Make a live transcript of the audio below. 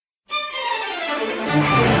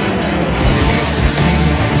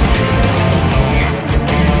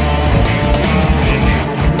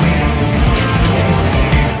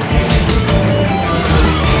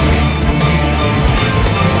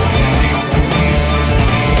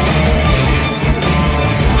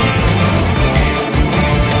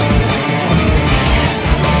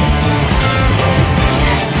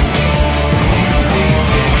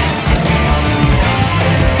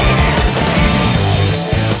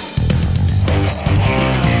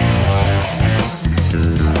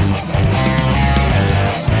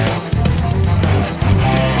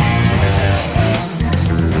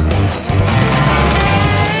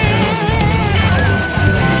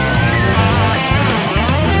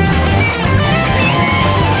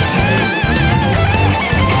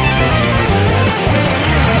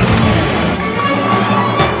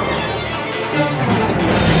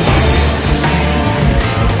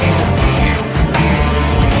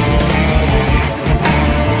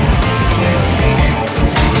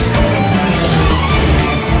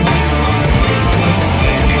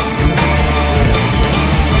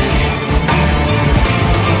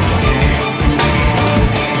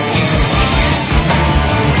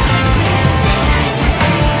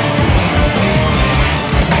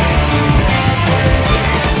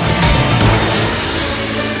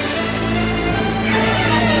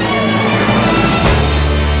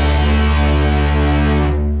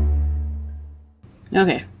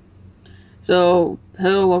Okay. So,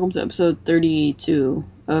 hello, welcome to episode 32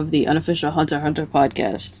 of the unofficial Hunter x Hunter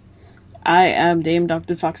podcast. I am Dame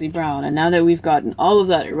Dr. Foxy Brown, and now that we've gotten all of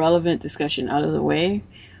that irrelevant discussion out of the way,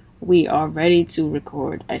 we are ready to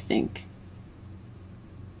record, I think.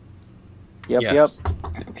 Yes. Yep.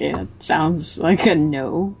 Okay, that sounds like a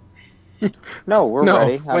no. No, we're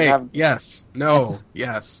ready. Yes. No.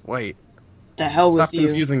 Yes. Wait. The hell Stop with you.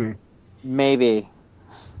 confusing me. Maybe.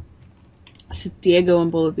 It's Diego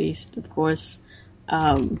and Bullet Beast, of course.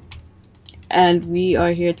 And we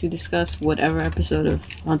are here to discuss whatever episode of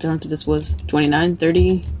Hunter x Hunter this was. 29,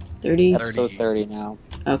 30, 30? Episode 30 now.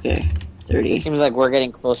 Okay, 30. It seems like we're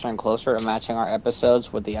getting closer and closer to matching our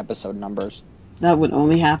episodes with the episode numbers. That would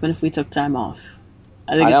only happen if we took time off.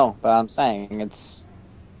 I know, but I'm saying it's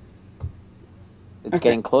okay.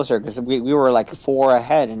 Getting closer, because we were like 4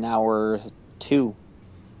 ahead, and now we're 2.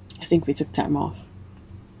 I think we took time off.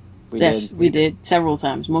 We did several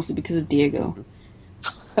times, mostly because of Diego.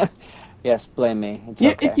 Yes, blame me. It's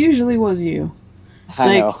okay. It usually was you.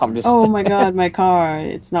 I know. I'm just. Oh my god, my car!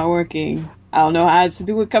 It's not working. I don't know how it's to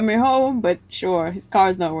do with coming home, but sure, his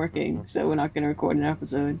car's not working, so we're not going to record an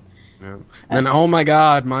episode. Yeah. And oh my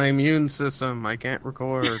god, my immune system! I can't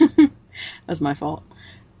record. That's my fault.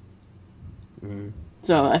 Mm.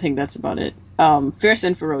 So I think that's about it. Fierce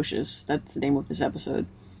and Ferocious. That's the name of this episode.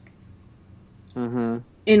 Mm-hmm.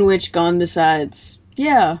 In which Gon decides,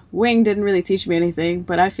 yeah, Wing didn't really teach me anything,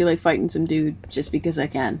 but I feel like fighting some dude just because I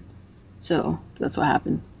can. So that's what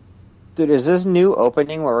happened. Dude, is this new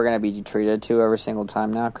opening where we're going to be treated to every single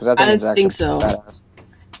time now? Because I think so. Badass.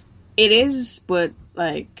 It is, but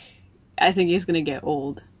like, I think it's gonna get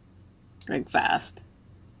old, like fast.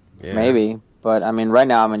 Yeah. Maybe, but I mean, right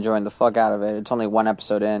now I'm enjoying the fuck out of it. It's only 1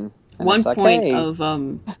 episode in. One point of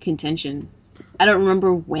contention. I don't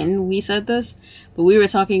remember when we said this, but we were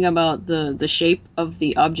talking about the shape of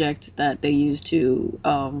the object that they use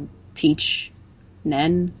to teach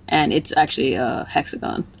Nen, and it's actually a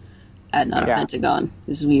hexagon and not a pentagon.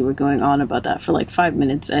 Because we were going on about that for like 5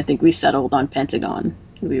 minutes. I think we settled on pentagon.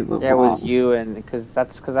 We were it was you, and because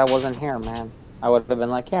I wasn't here, man. I would have been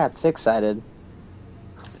like, yeah, it's 6-sided.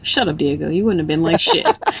 Shut up, Diego. You wouldn't have been like shit.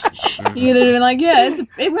 You would have been like, yeah,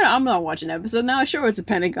 I'm not watching an episode now. Sure, it's a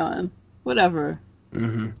pentagon. Whatever.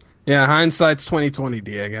 Mm-hmm. Yeah, hindsight's 20/20,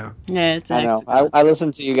 Diego. Yeah, it's I know. I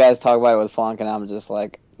listened to you guys talk about it with Flonk, and I'm just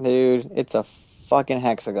like, dude, it's a fucking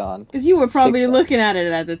hexagon. Because you were probably looking at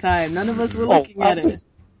it at the time. None of us were looking at it.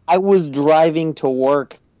 I was driving to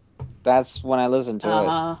work. That's when I listened to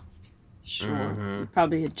it. Sure. Mm-hmm. You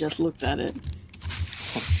probably had just looked at it.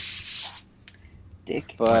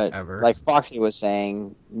 Dick. But like Foxy was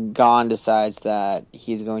saying, Gon decides that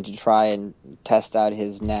he's going to try and test out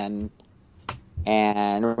his Nen,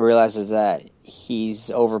 and realizes that he's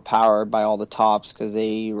overpowered by all the tops because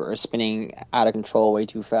they are spinning out of control way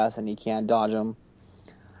too fast and he can't dodge them.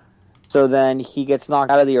 So then he gets knocked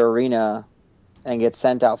out of the arena and gets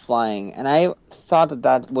sent out flying. And I thought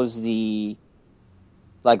that was the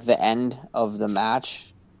end of the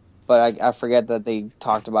match. But I forget that they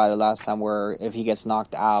talked about it last time, where if he gets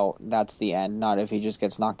knocked out, that's the end, not if he just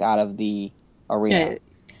gets knocked out of the arena. Yeah,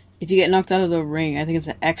 if you get knocked out of the ring, I think it's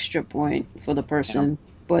an extra point for the person.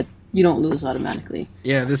 Yeah. But You don't lose automatically.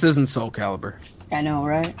 Yeah, this isn't Soul Calibur. I know,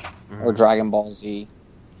 right? Or Dragon Ball Z.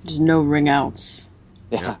 There's no ring outs.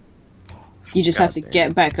 Yeah. You just have to Goddamn.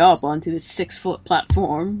 get back up onto the 6-foot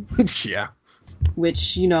platform, Yeah.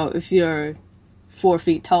 which, if you're 4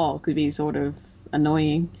 feet tall, could be sort of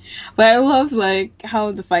annoying. But I love, like,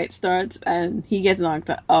 how the fight starts and he gets knocked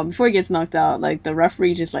out. Before he gets knocked out, like, the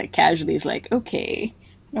referee just, like, casually is like, okay,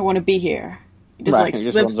 I don't want to be here. He just, Right, like, he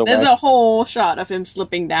just slips. runs There's away. a whole shot of him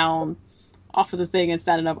slipping down off of the thing and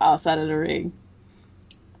standing up outside of the ring.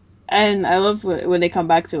 And I love when they come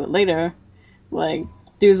back to it later. Like,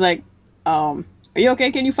 dude's like, are you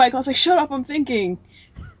okay? Can you fight? I was like, shut up, I'm thinking.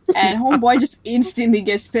 And homeboy just instantly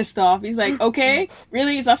gets pissed off. He's like, okay,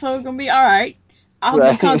 really? Is that how it's gonna be? Alright. I'm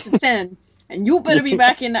gonna Right. count to 10. And you better be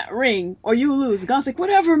back in that ring or you lose. Gon's like,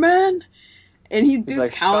 whatever, man. And He's dude's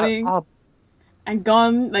like, counting. shut up. And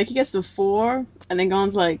Gon, like, he gets to 4. And then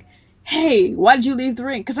Gon's like, hey, why did you leave the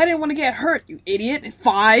ring? Because I didn't want to get hurt, you idiot.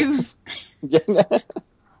 5.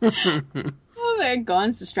 Oh man,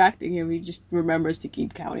 Gon's distracting him. He just remembers to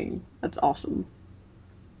keep counting. That's awesome.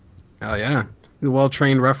 Hell yeah. The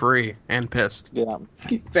well-trained referee and pissed. Yeah.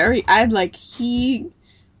 He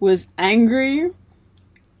was angry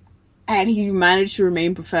and he managed to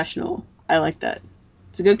remain professional. I like that.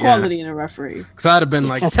 It's a good quality in a referee. Because I'd have been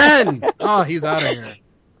like, 10! Oh, he's out of here.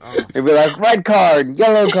 Oh. It'd be like, red card,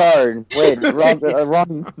 yellow card. Wait,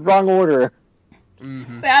 wrong order.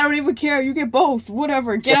 Mm-hmm. I don't even care. You get both.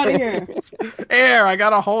 Whatever. Get out of here. Air, I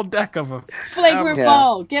got a whole deck of them. Flagrant Yeah.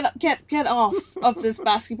 foul. Get off of this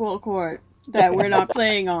basketball court that we're not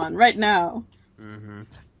playing on right now. Mm-hmm.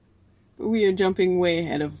 We are jumping way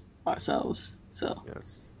ahead of ourselves. So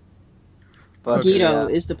Yes. But Guido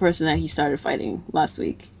yeah. is the person that he started fighting last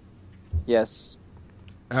week. Yes.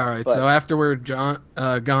 All right, But- so afterward,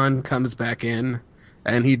 Gon comes back in,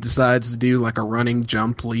 and he decides to do like a running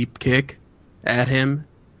jump leap kick at him,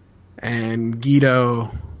 and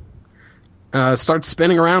Guido starts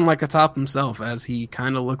spinning around like a top himself, as he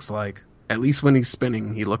kind of looks like. At least when he's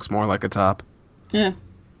spinning, he looks more like a top. Yeah.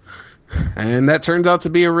 And that turns out to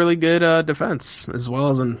be a really good defense, as well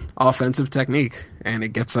as an offensive technique. And it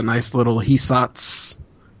gets a nice little Hisatsu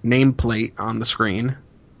nameplate on the screen.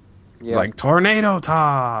 Yeah. Like, Tornado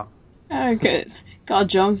Top! Good. God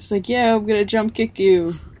jumps. He's like, yeah, I'm gonna jump kick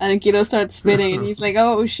you. And then Guido starts spinning, and he's like,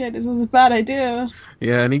 oh shit, this was a bad idea.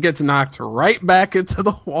 Yeah, and he gets knocked right back into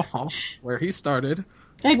the wall where he started.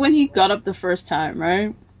 Like when he got up the first time,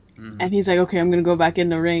 right? Mhm. And he's like, okay, I'm gonna go back in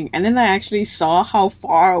the ring. And then I actually saw how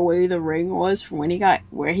far away the ring was from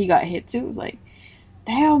where he got hit to. It was like,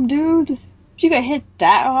 damn, dude, you got hit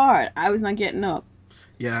that hard. I was not getting up.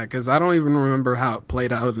 Yeah, because I don't even remember how it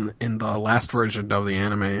played out in the last version of the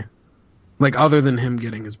anime. Like, other than him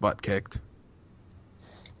getting his butt kicked.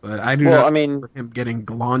 But I do Well, not I mean, remember him getting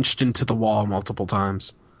launched into the wall multiple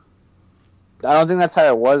times. I don't think that's how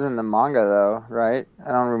it was in the manga, though, right?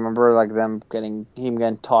 I don't remember like him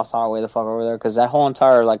getting tossed all the way the fuck over there, because that whole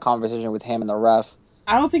entire like conversation with him and the ref.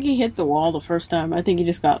 I don't think he hit the wall the first time. I think he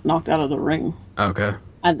just got knocked out of the ring. Okay.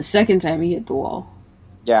 And the second time he hit the wall.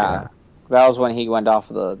 Yeah, that was when he went off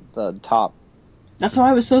the top. That's why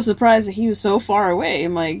I was so surprised that he was so far away.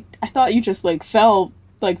 I'm like, I thought you just like fell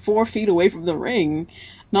like 4 feet away from the ring.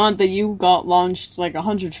 Not that you got launched like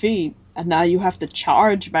 100 feet and now you have to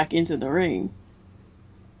charge back into the ring.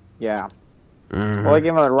 Yeah. Mhm. Well, he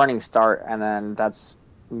gave him a running start, and then that's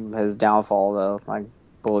his downfall, though, like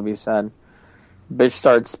Bullaby said. Bitch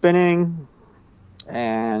starts spinning,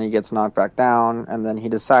 and he gets knocked back down, and then he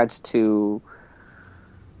decides to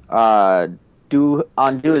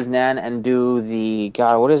undo his Nen and do the...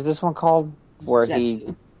 God, what is this one called? Where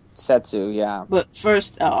Zetsu. Setsu, yeah. But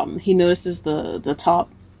first, he notices the top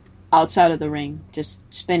outside of the ring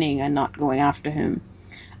just spinning and not going after him.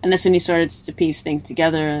 And that's when he starts to piece things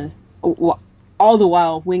together. All the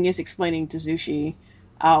while, Wing is explaining to Zushi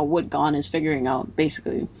what Gon is figuring out,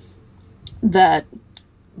 basically. That,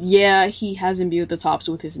 yeah, he has imbued the tops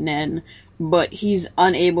with his Nen, but he's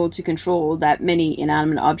unable to control that many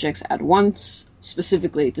inanimate objects at once,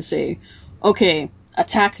 specifically to say, okay,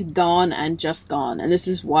 attack Gon and just Gon. And this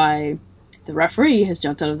is why the referee has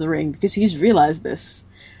jumped out of the ring, because he's realized this.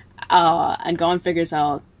 And Gon figures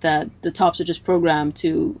out that the tops are just programmed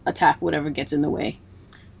to attack whatever gets in the way.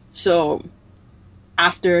 So,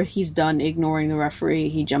 after he's done ignoring the referee,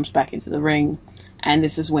 he jumps back into the ring, and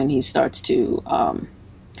this is when he starts to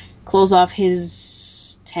close off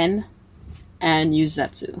his 10 and use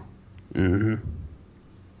Zetsu. Mhm.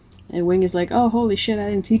 And Wing is like, oh, holy shit, I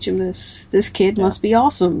didn't teach him this. This kid must be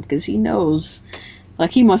awesome, because he knows.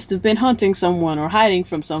 Like, he must have been hunting someone or hiding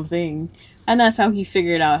from something. And that's how he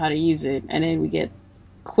figured out how to use it. And then we get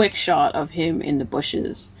quick shot of him in the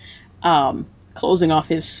bushes, closing off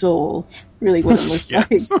his soul. Really, what it looks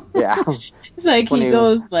Yes. like. Yeah. It's like When he he-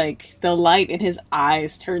 goes like the light in his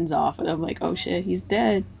eyes turns off, and I'm like, oh shit, he's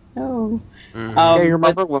dead. No. Mhm. Yeah, you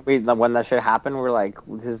But remember when that shit happened? We're like,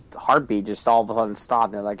 his heartbeat just all of a sudden stopped.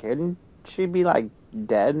 And they're like, "Didn't she be like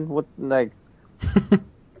dead? What like?"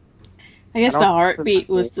 I guess I the don't- heartbeat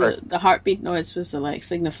was works. the heartbeat noise was to like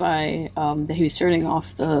signify that he was turning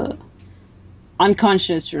off the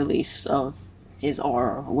unconscious release of his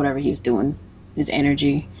aura or whatever he was doing, his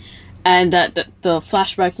energy, and that the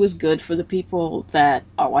flashback was good for the people that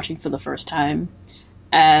are watching for the first time,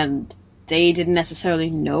 and they didn't necessarily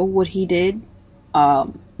know what he did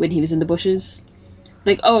when he was in the bushes.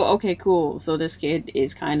 Like, oh, okay, cool. So this kid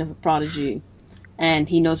is kind of a prodigy, and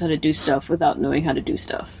he knows how to do stuff without knowing how to do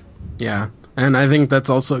stuff. Yeah, and I think that's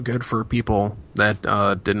also good for people that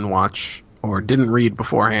didn't watch or didn't read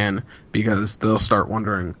beforehand, because they'll start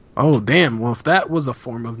wondering, oh, damn, well, if that was a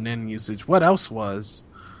form of Nen usage, what else was?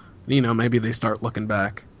 You know, maybe they start looking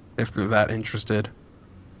back if they're that interested.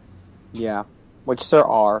 Yeah, which there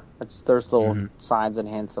are. There's little Mhm. signs and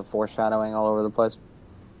hints of foreshadowing all over the place.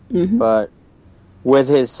 Mm-hmm. But with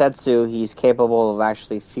his Setsu, he's capable of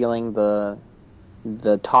actually feeling the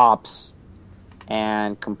tops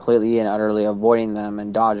and completely and utterly avoiding them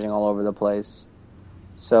and dodging all over the place.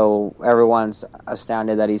 So everyone's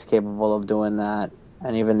astounded that he's capable of doing that,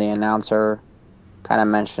 and even the announcer kind of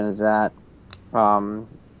mentions that. And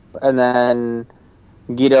then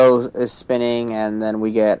Guido is spinning, and then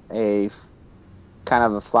we get kind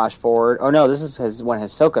of a flash forward. Oh no, this is when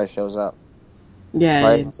Hisoka shows up. Yeah,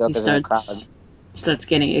 Right, he Hisoka's in the crowd. starts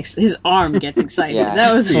getting his arm gets excited. Yeah.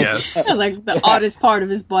 That was Yes. that was like the oddest part of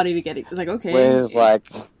his body to get. It's like, okay, When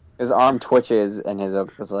his arm twitches, and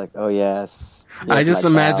Hisoka's like, "Oh yes." I yes, just my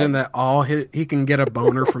imagine child." that he can get a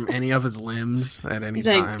boner from any of his limbs at any he's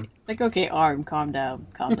like, time. it's like, okay, arm, calm down,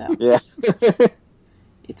 calm down. Yeah.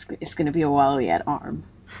 It's gonna be a while yet, arm.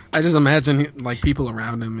 I just imagine like people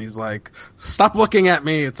around him. He's like, "Stop looking at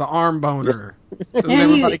me! It's an arm boner." Doesn't Yeah,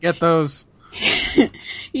 everybody get those?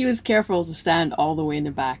 He was careful to stand all the way in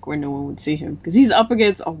the back where no one would see him because he's up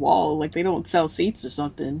against a wall. Like they don't sell seats or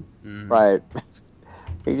something. Right.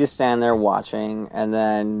 We just stand there watching, and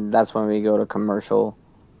then that's when we go to commercial.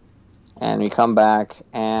 And we come back,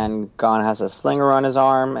 and Gon has a slinger on his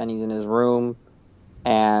arm, and he's in his room,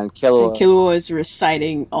 and Killua... And Killua is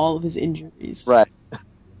reciting all of his injuries. Right.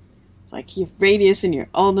 It's like your radius and your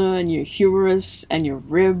ulna and your humerus and your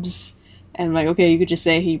ribs. And like, okay, you could just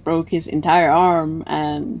say he broke his entire arm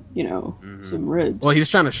and, some ribs. Well, he's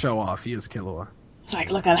trying to show off. He is Killua. It's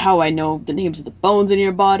like, look at how I know the names of the bones in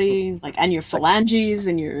your body, like, and your phalanges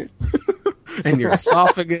and your... And your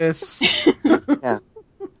esophagus. Yeah.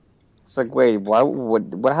 It's like, wait,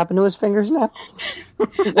 what happened to his fingers now?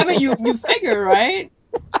 I mean, you figure, right?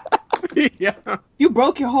 Yeah. If you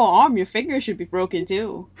broke your whole arm, your fingers should be broken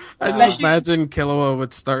too. I just Especially- imagine Killua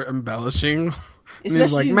would start embellishing. And he's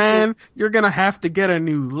Especially like, if- man, you're going to have to get a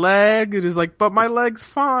new leg. And he's like, but my leg's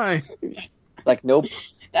fine. Like, nope.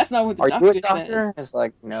 That's not what the Are you a doctor said. doctor? It's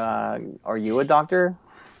like, no, are you a doctor?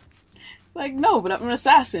 It's like, no, but I'm an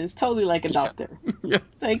assassin. It's totally like a doctor. Yeah.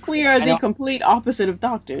 It's like, we are the know. complete opposite of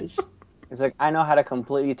doctors. It's like, I know how to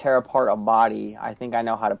completely tear apart a body. I think I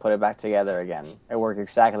know how to put it back together again. It worked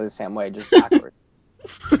exactly the same way, just backwards.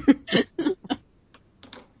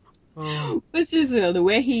 But seriously, though, the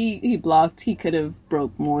way he blocked, he could have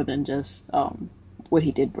broke more than just what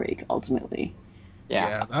he did break, ultimately.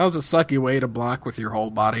 Yeah, that was a sucky way to block with your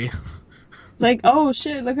whole body. It's like, oh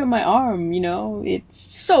shit, look at my arm, it's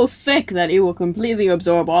so thick that it will completely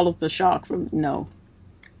absorb all of the shock from... No,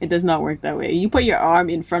 it does not work that way. You put your arm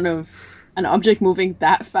in front of an object moving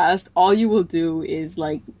that fast, all you will do is,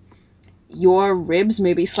 like, your ribs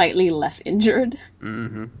may be slightly less injured,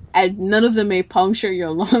 Mm-hmm. and none of them may puncture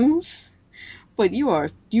your lungs, but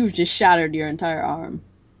you've just shattered your entire arm.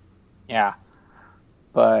 Yeah.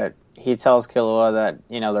 But he tells Killua that,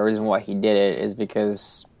 the reason why he did it is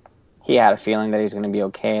because he had a feeling that he was going to be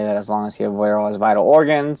okay, that as long as he avoided all his vital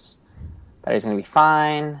organs, that he's going to be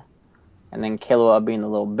fine. And then Killua, being the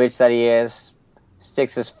little bitch that he is,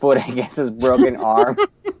 sticks his foot against his broken arm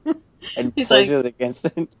and He's pushes against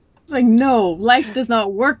it. It's like, no, life does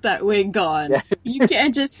not work that way, Gon. Yeah. You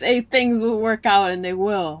can't just say things will work out and they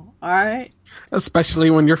will, alright? Especially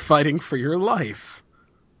when you're fighting for your life.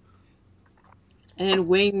 And then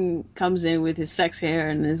Wing comes in with his sex hair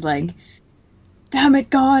and is like, damn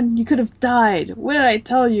it, Gon, you could have died. What did I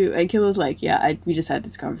tell you? And Killua's like, yeah, we just had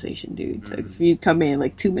this conversation, dude. It's like, if you come in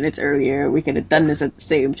like 2 minutes earlier, we could have done this at the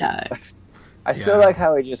same time. I still like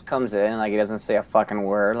how he just comes in, like he doesn't say a fucking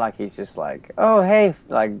word, like he's just like, oh hey,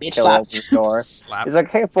 like Bitch Killer opens slaps. the door. Slap. He's like,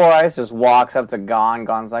 hey Four Eyes, just walks up to Gon.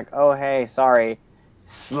 Gon's like, oh hey, sorry,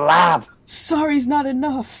 slap. Sorry's not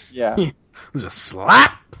enough. Yeah, Just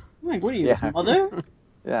slap. I'm like, what are you, his Yeah. mother?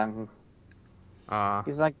 yeah. Uh,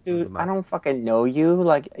 He's like, was the dude, I best. don't fucking know you.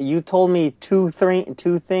 Like, you told me two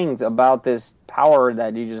things about this power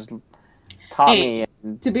that you just taught Hey,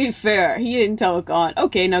 me. to be fair, he didn't tell Gon,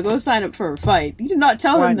 okay, now go sign up for a fight. He did not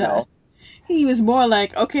tell I him that. know. He was more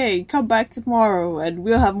like, okay, come back tomorrow and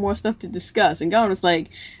we'll have more stuff to discuss. And Gon was like,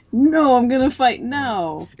 no, I'm gonna fight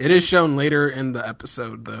now. It is shown later in the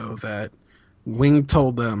episode, though, that Wing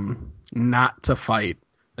told them not to fight.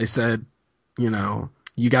 They said,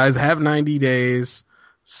 you guys have 90 days,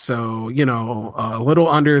 so, a little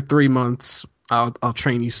under 3 months, I'll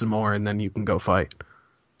train you some more, and then you can go fight.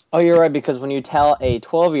 Oh, you're right, because when you tell a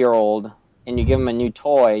 12-year-old and you give him a new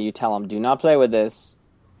toy, you tell him, do not play with this.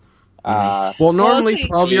 Well, normally see-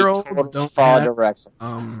 12-year-olds totally don't follow have, directions.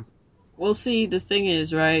 Well, see, the thing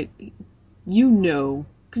is, right? You know,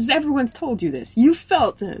 because everyone's told you this. You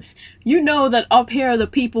felt this. You know that up here the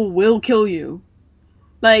people will kill you.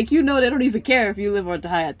 Like, you know they don't even care if you live or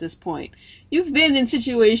die at this point. You've been in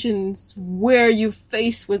situations where you've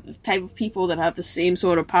faced with the type of people that have the same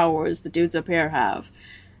sort of powers the dudes up here have.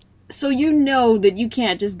 So you know that you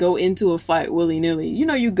can't just go into a fight willy-nilly. You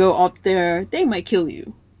know you go up there, they might kill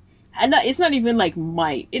you. And it's not even like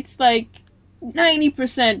might. It's like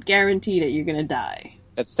 90% guarantee that you're gonna die.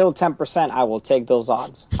 That's still 10%. I will take those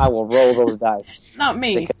odds. I will roll those dice. Not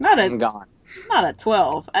me. Because Not I'm at gone.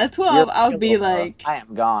 12. At 12, You're I'll be Killua. like, I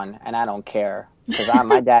am gone, and I don't care. Because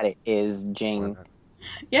my daddy is Jing.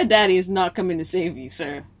 your daddy is not coming to save you,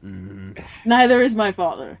 sir. Mhm. Neither is my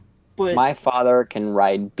father. But My father can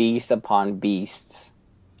ride beast upon beasts.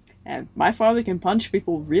 and my father can punch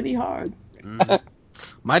people really hard.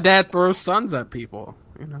 My dad throws suns at people,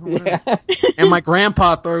 whatever. Yeah. And my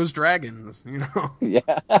grandpa throws dragons, Yeah.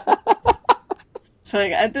 So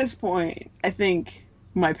like at this point, I think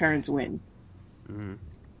my parents win. Mhm.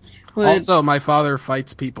 But Also, my father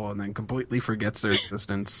fights people and then completely forgets their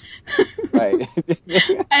existence. Right.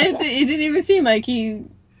 it didn't even seem like he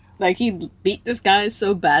beat this guy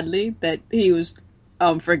so badly that he was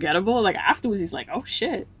forgettable. Like afterwards, he's like, "Oh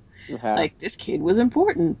shit! Yeah. Like this kid was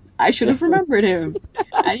important. I should have remembered him."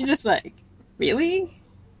 And you're just like, really?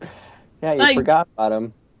 Yeah, you like- forgot about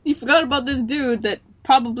him. You forgot about this dude that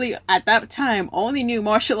probably at that time only knew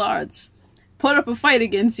martial arts, put up a fight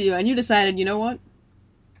against you, and you decided, you know what?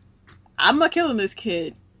 I'm not killing this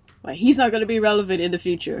kid. But he's not going to be relevant in the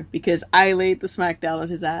future because I laid the smackdown on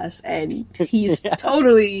his ass, and he's Yeah.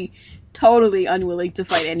 totally unwilling to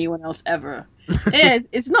fight anyone else ever. And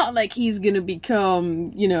it's not like he's going to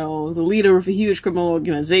become, the leader of a huge criminal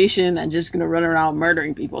organization and just going to run around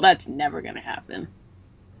murdering people. That's never going to happen.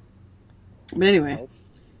 But anyway,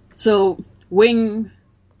 so Wing,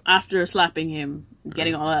 after slapping him,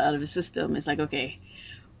 getting all that out of his system, is like, okay,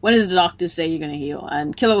 when does the doctor say you're going to heal?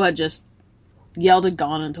 And Killua had just yelled at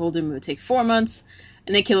Gon and told him it would take 4 months,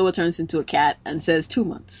 and then Killua turns into a cat and says 2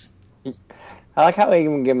 months. I like how they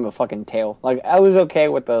even give him a fucking tail. Like I was okay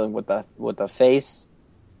with the face,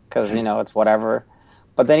 because it's whatever.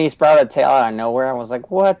 But then he sprouted a tail out of nowhere. I was like,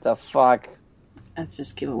 what the fuck? That's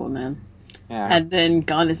just Killua, man. Yeah. And then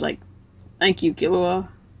Gon is like, thank you, Killua.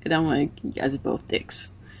 And I'm like, you guys are both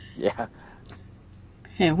dicks. Yeah.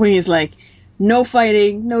 And Wing is like, no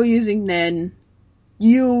fighting, no using Nen.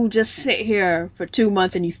 You just sit here for 2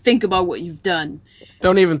 months and you think about what you've done.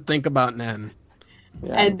 Don't even think about Nen.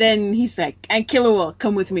 Yeah. And then he's like, and Killua,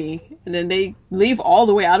 come with me. And then they leave all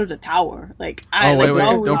the way out of the tower. Like, Oh, wait,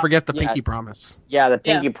 y'all- don't forget the Yeah. pinky promise. Yeah, the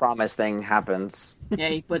pinky promise thing happens. Yeah,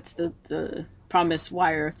 he puts the promise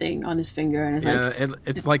wire thing on his finger and is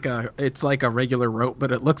like, Yeah, it's like a regular rope,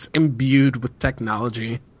 but it looks imbued with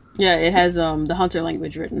technology. yeah, it has the hunter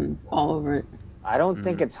language written all over it. I don't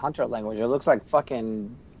think it's hunter language. It looks like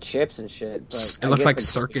fucking chips and shit. But It I looks guess like it's-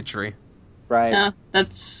 circuitry. Right. Yeah,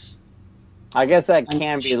 that's I guess that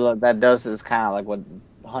can be. That does is kind of like what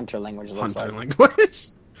hunter language looks Hunter like. language.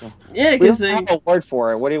 yeah, We because don't have a word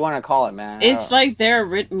for it. What do you want to call it, man? it's like they're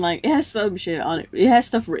written like it has some shit on it. It has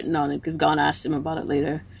stuff written on it because Gon asked him about it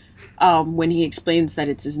later. When he explains that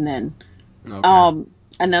it's his Nen. Okay.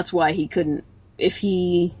 And that's why he couldn't. If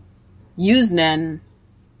he used Nen,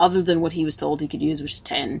 other than what he was told he could use, which is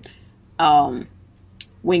 10,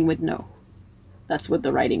 Wing would know. That's what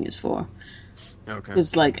the writing is for. Okay.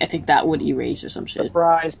 Because, I think that would erase or some shit.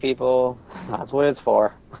 Surprise, people. That's what it's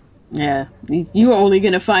for. Yeah, you were only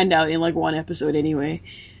gonna find out in, one episode anyway.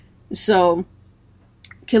 So,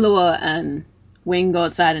 Killua and Wing go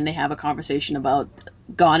outside and they have a conversation about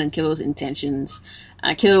Gon and Killua's intentions.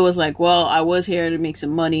 Killua was like, well, I was here to make some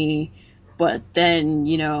money, but then,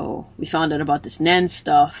 we found out about this Nen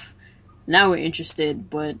stuff. Now we're interested,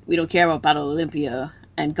 but we don't care about Battle Olympia.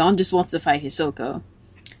 And Gon just wants to fight Hisoka.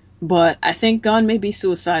 But I think Gon may be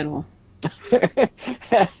suicidal.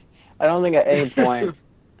 I don't think at any point.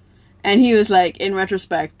 And he was like, in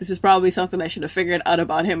retrospect, this is probably something I should have figured out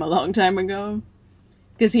about him a long time ago.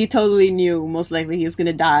 Because he totally knew, most likely, he was going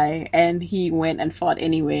to die, and he went and fought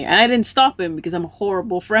anyway. And I didn't stop him because I'm a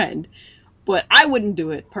horrible friend. But I wouldn't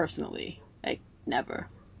do it, personally. Like, never.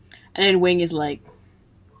 And then Wing is like,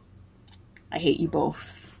 I hate you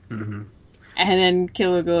both. Mm-hmm. And then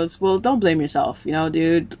Killua goes, well, don't blame yourself,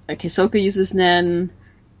 dude. Like, Hisoka uses Nen,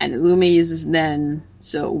 and Illumi uses Nen,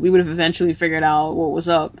 so we would have eventually figured out what was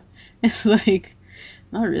up. It's like,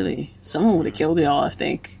 not really. Someone would have killed y'all, I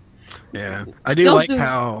think. Yeah, I do like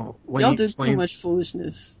how when y'all do too much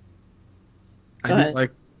foolishness. Go ahead.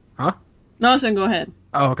 Huh? No, I was saying go ahead.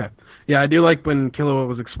 Oh, okay. Yeah, I do like when Killua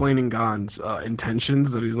was explaining Gon's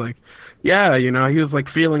intentions, that he's like, yeah, he was like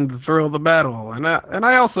feeling the thrill of the battle, and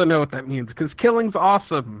I also know what that means because killing's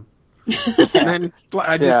awesome. And then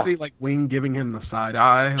I just see like Wing giving him the side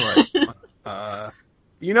eye, like,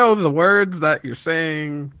 the words that you're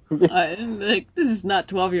saying. Like, this is not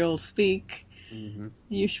 12-year-old speak. Mm-hmm.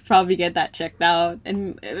 You should probably get that checked out.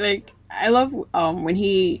 And like, I love when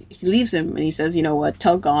he leaves him and he says, you know what,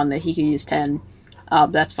 tell Gon that he can use 10.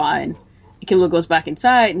 That's fine. And Killua goes back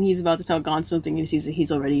inside and he's about to tell Gon something and he sees that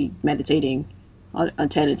he's already meditating on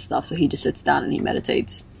 10 and stuff, so he just sits down and he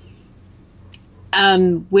meditates.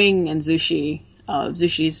 And Wing and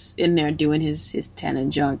Zushi's in there doing his 10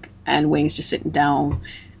 and junk, and Wing's just sitting down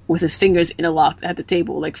with his fingers interlocked at the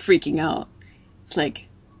table, like freaking out. It's like,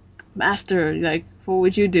 Master, like, what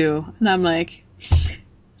would you do? And I'm like,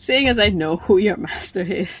 seeing as I know who your master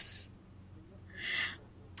is,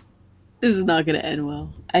 this is not gonna end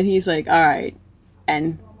well. And he's like, alright,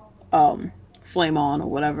 and flame on or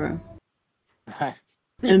whatever.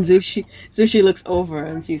 And Zushi looks over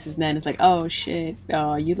and sees his Nen. It's like, oh shit,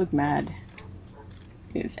 you look mad.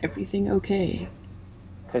 Is everything okay?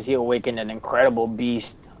 Because he awakened an incredible beast,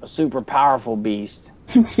 a super powerful beast.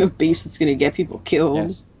 A beast that's gonna get people killed.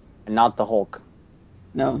 Yes. And not the Hulk.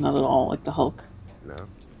 No, not at all like the Hulk. No.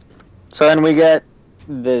 So then we get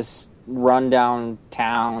this rundown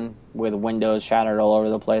town with windows shattered all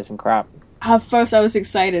over the place and crap. At first I was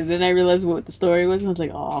excited, then I realized what the story was, and I was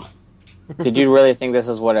like, oh. Did you really think this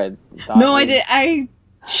is what I thought? No, I did. I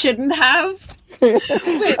shouldn't have.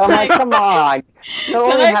 I'm like, come on.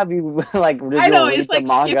 Don't only have you I know it's like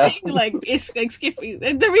skipping, it's like skipping.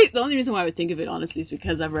 The only reason why I would think of it honestly is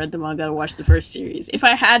because I've read the manga and watched the first series. If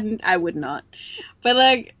I hadn't, I would not. But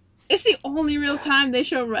like, it's the only real time they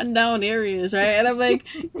show rundown areas, right? And I'm like,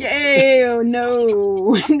 yay, oh,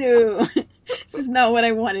 no. This is not what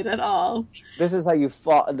I wanted at all. This is how you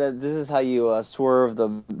This is how you swerve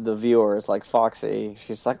the viewers, like Foxy.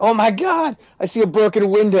 She's like, "Oh my god, I see a broken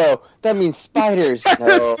window. That means spiders."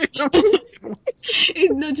 No.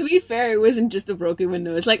 No, to be fair, it wasn't just a broken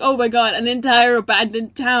window. It's like, oh my god, an entire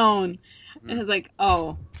abandoned town. And I was like,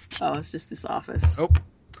 oh, it's just this office. Oh,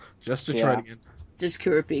 just Detroit again. Just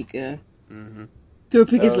Kurapika. Mm-hmm.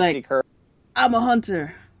 Kurapika's like, I'm a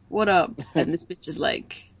hunter. What up? And this bitch is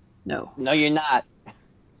like, no. No, you're not.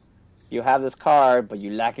 You have this card, but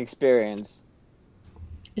you lack experience.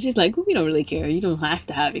 And she's like, we don't really care. You don't have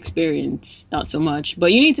to have experience. Not so much.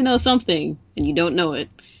 But you need to know something, and you don't know it.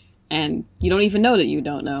 And you don't even know that you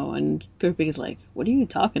don't know. And Kurapika's like, what are you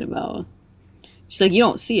talking about? She's like, you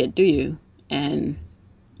don't see it, do you? And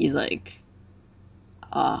he's like,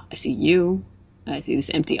 I see you. I see this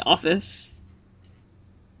empty office.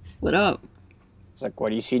 What up? It's like, what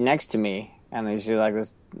do you see next to me? And then you see like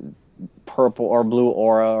this purple or blue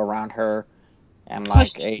aura around her, and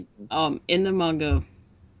like in the manga,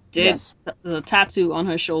 the tattoo on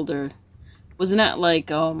her shoulder, wasn't that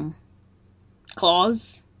like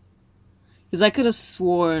claws? Because I could have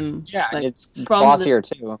sworn, like, it's claws here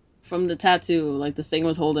too. From the tattoo, like the thing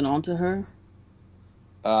was holding on to her.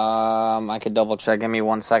 I could double check. Give me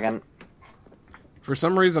 1 second. For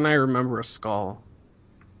some reason, I remember a skull.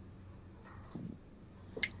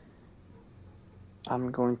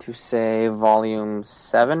 I'm going to say volume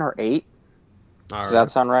 7 or 8. Does that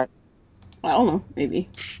sound right? I don't know. Maybe.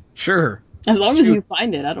 Sure. As long as you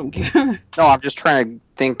find it, I don't care. No, I'm just trying to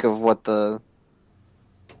think of what the...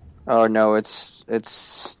 Oh, no, it's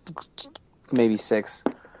maybe 6.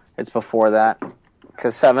 It's before that.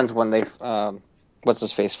 Because 7's when they...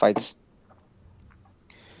 What's-his-face fights.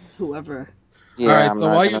 Whoever. Yeah, all right, so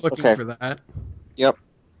while you're looking for that... Yep.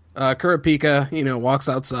 Kurapika, walks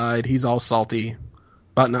outside. He's all salty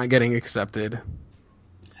about not getting accepted.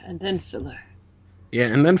 And then filler. Yeah,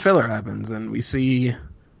 and then filler happens, and we see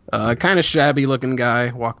a kind of shabby looking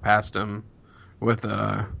guy walk past him with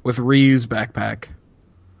Ryu's backpack.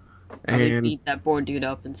 Probably And beat that poor dude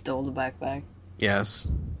up and stole the backpack.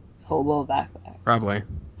 yes, Hobo backpack. probably.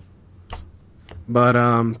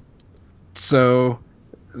 But so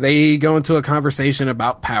they go into a conversation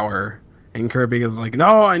about power, and Kirby is like,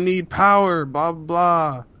 "No, I need power." Blah blah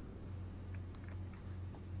blah.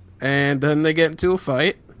 And then they get into a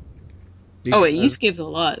fight. Oh wait, you because- skipped a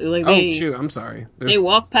lot. Like Oh they shoot! I'm sorry. they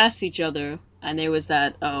walked past each other, and there was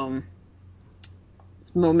that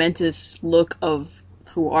momentous look of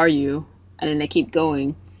 "Who are you?" And then they keep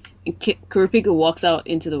going. And Kurapika walks out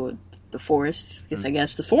into the forest because I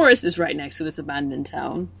guess the forest is right next to this abandoned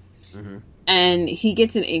town. Mm-hmm. And he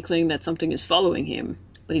gets an inkling that something is following him,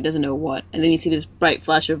 but he doesn't know what. And then you see this bright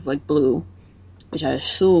flash of like blue, which I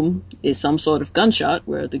assume is some sort of gunshot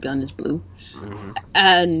where the gun is blue. Mm-hmm.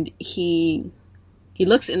 And he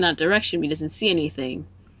looks in that direction, but he doesn't see anything.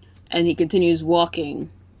 And he continues walking,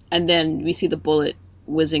 and then we see the bullet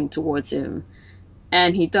whizzing towards him.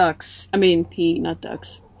 And he ducks. I mean, he not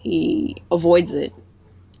ducks. He avoids it.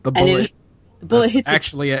 The And bullet. the bullet That's hits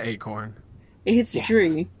actually an acorn. it hits the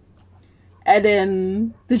tree. And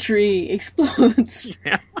then the tree explodes.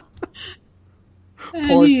 Yeah. And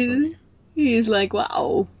Poor he's like,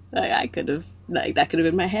 wow, I could have, like, that could have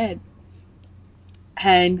been my head.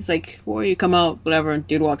 And he's like, why you come out, whatever. And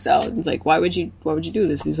dude walks out and he's like, why would you do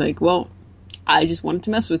this? And he's like, well, I just wanted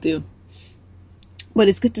to mess with you. But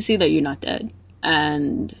it's good to see that you're not dead.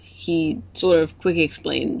 And he sort of quickly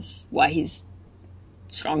explains why he's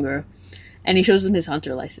stronger. And he shows him his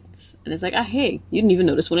hunter license. And it's like, hey, you didn't even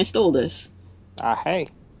notice when I stole this. Hey.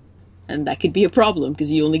 And that could be a problem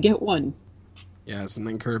because you only get one. Yes, and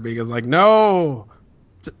then Kirby is like, "No,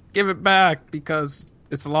 give it back because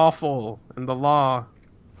it's lawful and the law."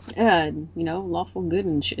 Yeah, lawful good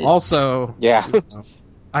and shit. Also, Yeah.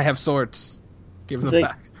 I have swords. Give It's them like-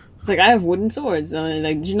 back. It's like, I have wooden swords.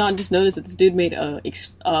 Did you not just notice that this dude made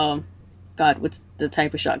God, what's the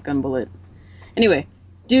type of shotgun bullet? Anyway,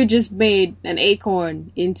 dude just made an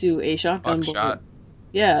acorn into a shotgun bullet. Buckshot.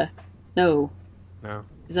 Yeah. No. No.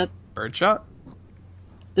 Is that... Birdshot?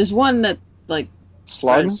 There's one that, like,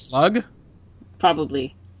 Slugs? Slug?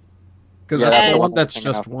 probably... Because Yeah, that's that's the the one one that's I'm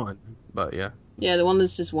thinking just of. one. But yeah. Yeah, the one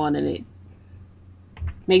that's just one, and it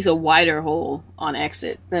makes a wider hole on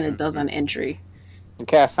exit than it does on entry.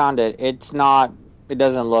 Okay, I found it. It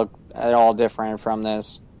doesn't look at all different from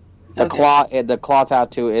this. The Okay. claw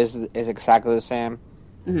tattoo is exactly the same.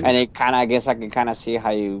 Mhm. And it kind of, I guess I can kind of see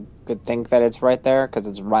how you could think that it's right there because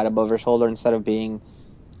it's right above her shoulder instead of being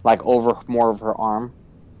like over more of her arm.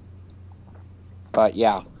 But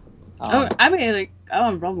yeah. I mean, like, I don't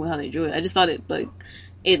have a problem with how they drew it. I just thought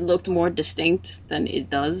it looked more distinct than it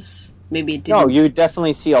does. Maybe it didn't. No, you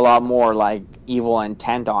definitely see a lot more like evil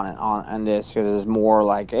intent on this because it's more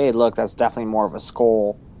like, hey, look, that's definitely more of a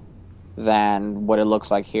skull than what it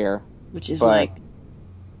looks like here. Which is but- like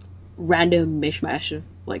random mishmash of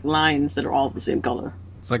like lines that are all the same color.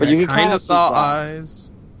 It's like But I you can kind kinda of saw see that.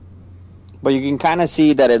 eyes. But you can kind of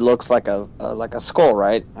see that it looks like a skull,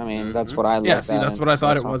 right? I mean, that's what I looked Yeah, at. see, that's and what I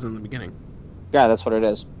thought it that's was in the beginning. Yeah, that's what it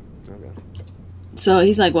is. So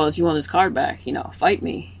he's like, well, if you want this card back, fight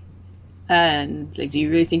me. And it's like, do you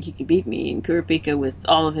really think you can beat me? And Kurapika, with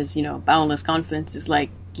all of his, boundless confidence, is like,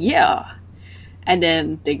 yeah. And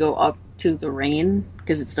then they go up to the rain,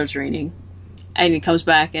 because it starts raining. And he comes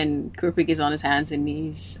back, and Kurapika's on his hands and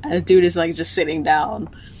knees. And the dude is, like, just sitting down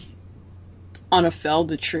on a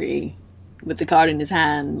felled tree with the card in his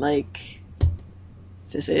hand, like,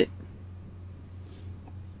 is this it?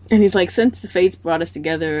 And he's like, since the fates brought us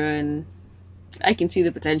together and I can see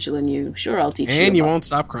the potential in you, sure, I'll teach you. And you about- won't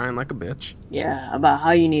stop crying like a bitch. Yeah, about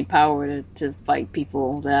how you need power to fight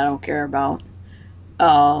people that I don't care about.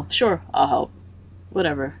 Sure, I'll help.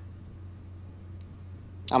 Whatever.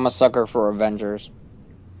 I'm a sucker for Avengers.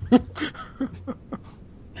 It's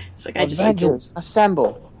like I just like to, Avengers,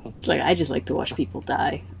 assemble. it's like I just like to watch people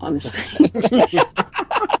die, honestly.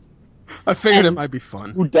 I figured it And- might be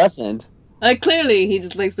fun. Who doesn't? Like, clearly he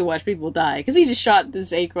just likes to watch people die, because he just shot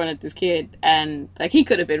this acorn at this kid, and like he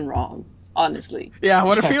could have been wrong, honestly. Yeah,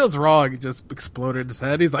 what if he was wrong? He just exploded his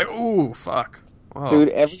head. He's like, ooh, fuck. Whoa. Dude,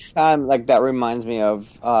 every time, like, that reminds me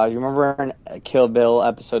of, you remember in Kill Bill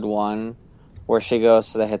episode 1, where she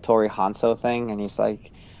goes to the Hattori Hanzo thing, and he's like,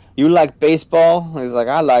 you like baseball? And he's like,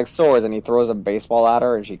 I like swords, and he throws a baseball at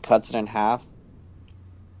her, and she cuts it in half.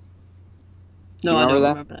 No, You I don't remember that?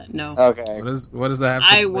 remember that. No. Okay. What does that have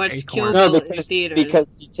to I do with watched Kill Acorn? Bill No, in because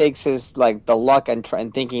theaters. he takes his like the luck and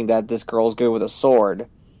thinking that this girl's good with a sword,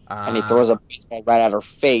 and he throws a baseball right at her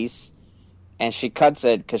face, and she cuts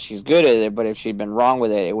it because she's good at it. But if she'd been wrong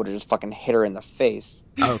with it, it would have just fucking hit her in the face.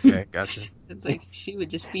 Okay, gotcha. It's like she would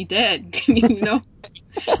just be dead, you know.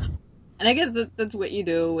 And I guess that's what you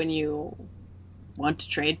do when you want to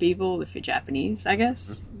trade people if you're Japanese. I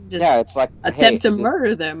guess just Yeah, it's like, attempt hey, to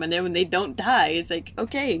murder them, and then when they don't die, it's like,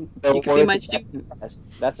 okay, so you could be my student.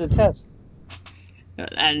 That's a test.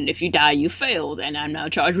 And if you die, you failed, and I'm now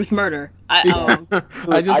charged with murder. I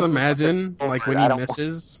Dude, just I imagine prefer like sword. when I he don't-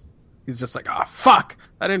 misses, he's just like, "Oh fuck!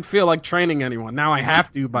 I didn't feel like training anyone. Now I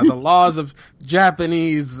have to by the laws of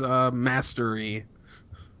Japanese mastery."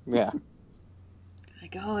 Yeah.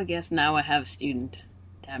 Like, oh, I guess now I have a student.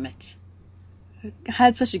 Damn it. I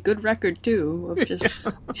had such a good record too of just.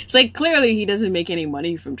 It's like clearly he doesn't make any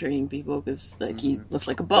money from training people because like he looks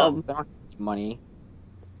like a bum. They don't have money.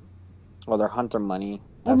 Well, they're hunter money.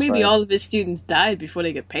 Or That's maybe right. all of his students died before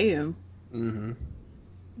they could pay him. Mm-hmm.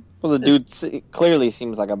 Well, the dude clearly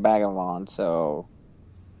seems like a vagabond, so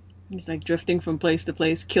He's like drifting from place to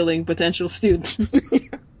place, killing potential students.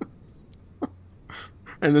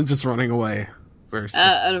 And then just running away. Very scared.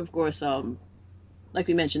 And of course, like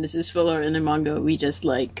we mentioned, this is filler in the manga. We just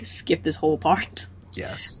like skip this whole part.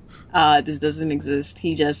 Yes. This doesn't exist.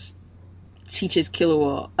 He just teaches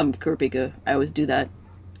Killua, Kurapika. I always do that.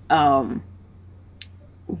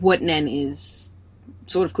 What Nen is,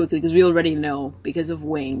 sort of quickly, because we already know because of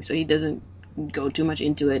Wing, so he doesn't go too much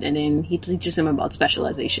into it, and then he teaches him about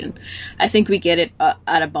specialization. I think we get it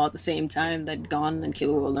at about the same time that Gon and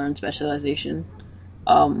Killua learn specialization.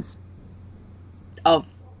 Of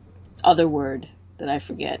other word that I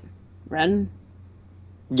forget. Ren?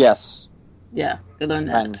 yes, Yeah, they learn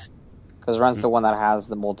that. Ren, because Ren's the one that has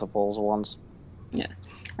the multiples ones.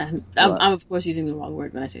 I'm Right. of course using the wrong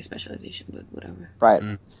word when I say specialization, but whatever. Right.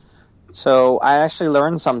 Mm. So I actually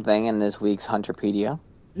learned something in this week's Hunterpedia.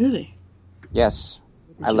 Really? Yes,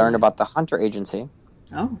 What did I you learned learn? about the Hunter Agency.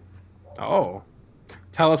 Oh, Oh.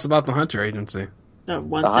 Tell us about the Hunter Agency. the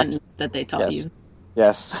one The hunt- sentence that they taught you.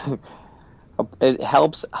 Yes. It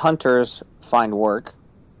helps hunters find work,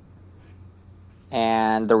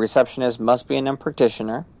 and the receptionist must be an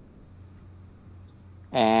practitioner.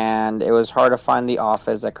 And it was hard to find the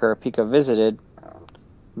office that Kurapika visited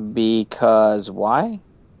because why?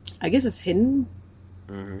 I guess it's hidden.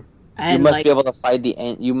 Mm-hmm. And You must like be able to find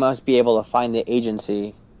the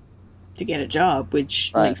agency. to get a job,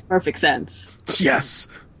 which Right. makes perfect sense. Yes.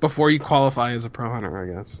 Before you qualify as a pro hunter,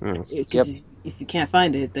 I guess. Yes. Because if you can't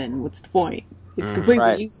find it, then what's the point? It's Mm. completely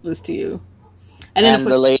Right. useless to you. And then And of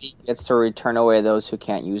the course, lady gets to return away those who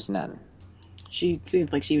can't use Nen. she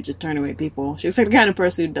seems like she would just turn away people. She looks like the kind of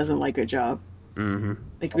person who doesn't like her job. Mm-hmm.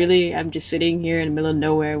 Like, really? I'm just sitting here in the middle of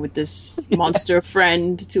nowhere with this monster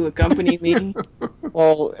friend to accompany me.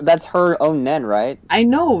 Well, that's her own Nen, right? I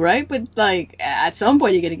know, right? But, like, at some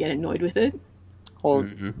point you're gonna get annoyed with it. Well,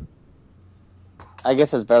 Mm-hmm. I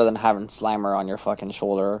guess it's better than having Slimer on your fucking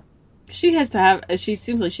shoulder. She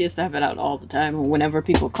seems like she has to have it out all the time whenever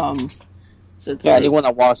people come. So it's Yeah, like, anyone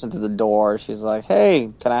that walks into the door, she's like,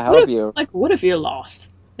 "Hey, can I what help if, you?" like, what if you're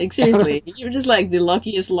lost? Like, seriously, you're just like the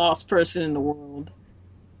luckiest lost person in the world.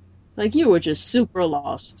 Like, you were just super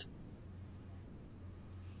lost.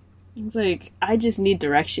 It's like, I just need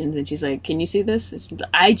directions. And she's like, can you see this?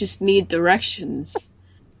 I just need directions.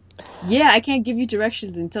 Yeah, I can't give you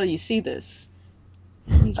directions until you see this.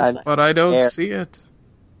 You're just like, But I don't Yeah. see it.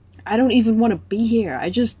 I don't even want to be here. I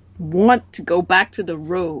just want to go back to the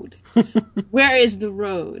road. Where is the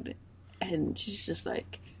road? And she's just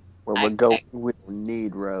like, Where I- we're going, we don't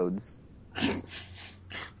need roads.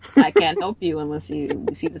 I can't help you unless you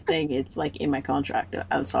see the thing. It's like in my contract.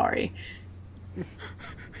 I'm sorry.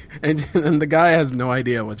 And the guy has no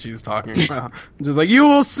idea what she's talking about. Just like, you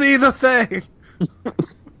will see the thing.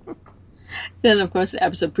 Then, of course, the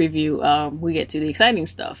episode preview, we get to the exciting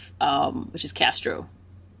stuff, which is Castro.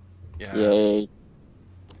 Yes. Yay.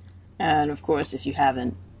 And, of course, if you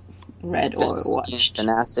haven't read or watched,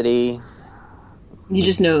 Tenacity. you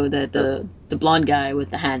just know that the blonde guy with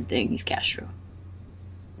the hand thing, he's Castro.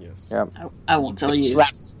 Yes. I won't tell He you.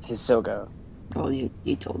 slaps Hisoka. Well, you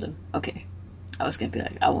told him. Okay. I was going to be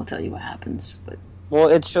like, I won't tell you what happens. But Well,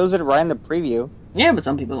 it shows it right in the preview. yeah, but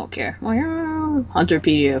some people don't care. Like,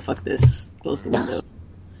 Hunterpedia, fuck this. Close the window.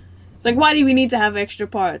 It's like, why do we need to have extra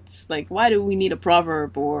parts? Like, why do we need a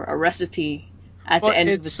proverb or a recipe at But the end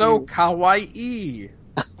of the it's so series? kawaii.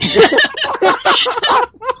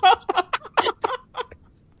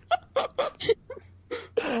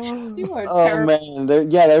 You are Oh terrible. man,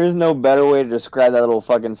 there is no better way to describe that little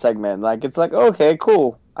fucking segment. Like it's like, okay,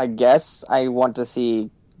 cool. I guess I want to see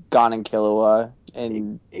Gon and Killua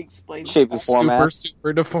in Explain shape and stuff. format.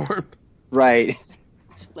 Super deformed. Right.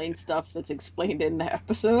 Explain stuff that's explained in the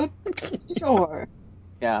episode. Sure.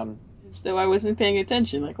 Yeah. As though I wasn't paying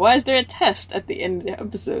attention. Like, why is there a test at the end of the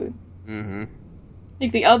episode? Mm-hmm.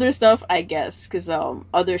 Like the other stuff, I guess, because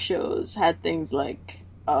other shows had things like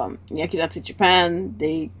Yakuza Japan.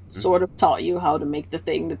 They sort of taught you how to make the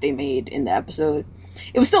thing that they made in the episode.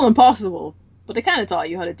 It was still impossible, but they kind of taught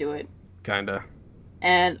you how to do it. Kinda.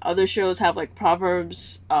 And other shows have like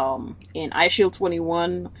proverbs. In iShield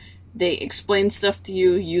 21, they explain stuff to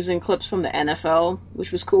you using clips from the NFL,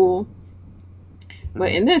 which was cool.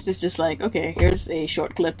 But in this, it's just like, okay, here's a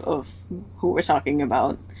short clip of who we're talking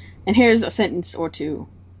about, and here's a sentence or two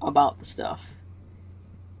about the stuff.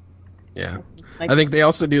 Yeah. Like, I think they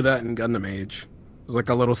also do that in Gundam Age. There's like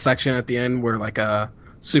a little section at the end where like a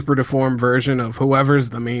super deformed version of whoever's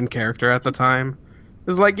the main character at the time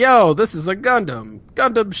is like, yo, this is a Gundam.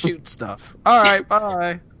 Gundam shoot stuff. Alright,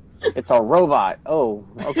 bye. It's a robot. Oh,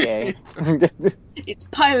 okay. it's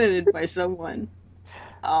piloted by someone.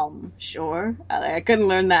 Sure. I couldn't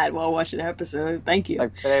learn that while watching the episode. Thank you.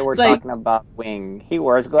 Like today we're It's like- talking about Wing. He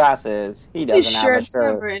wears glasses. He His doesn't have a shirt's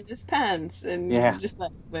shirt. never in his pants, and Yeah. you're just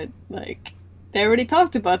like, but like, they already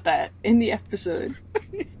talked about that in the episode.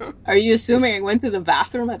 Are you assuming I went to the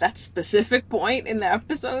bathroom at that specific point in the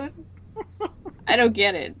episode? I don't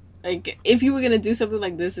get it. Like, if you were gonna do something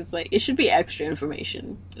like this, it's like, it should be extra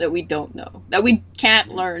information that we don't know, that we can't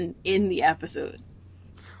learn in the episode.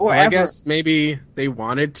 Or Well, ever. I guess maybe they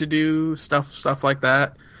wanted to do stuff like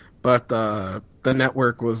that, but the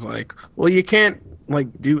network was like, well, you can't like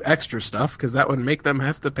do extra stuff because that would make them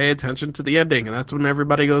have to pay attention to the ending, and that's when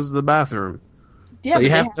everybody goes to the bathroom. Yeah, So but you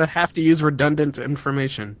they have to use redundant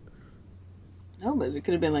information. No, but it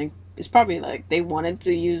could have been like, it's probably like they wanted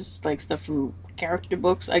to use like stuff from character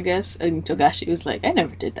books, I guess. And Togashi was like, I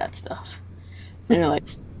never did that stuff. And they're like,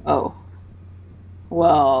 oh,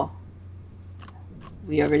 well,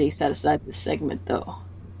 we already set aside this segment though.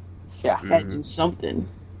 Yeah. Gotta do something.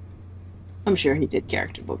 I'm sure he did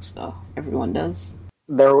character books though. Everyone does.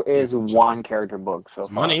 There is one character book so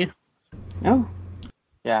far. Money. Oh,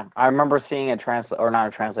 Yeah, I remember seeing or not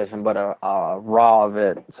a translation, but a raw of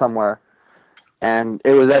it somewhere, and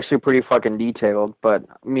it was actually pretty fucking detailed. But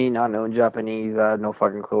me not knowing Japanese, I had no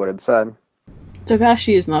fucking clue what it said.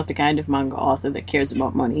 Togashi is not the kind of manga author that cares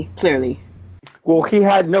about money. Clearly, Well, he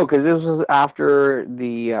had no, because this was after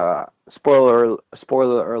the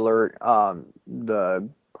spoiler alert, the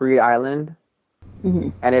Greed Island,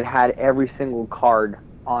 and it had every single card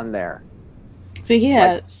on there. so he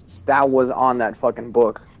has, That was on that fucking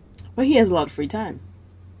book. but he has a lot of free time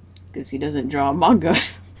because he doesn't draw manga.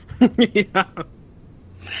 Yeah.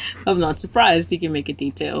 I'm not surprised he can make a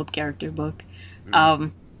detailed character book.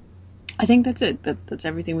 I think that's it. That's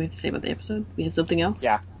everything we have to say about the episode. We have something else?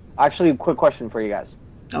 Yeah. Actually, quick question for you guys.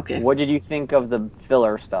 Okay. What did you think of the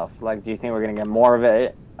filler stuff? Like, do you think we're going to get more of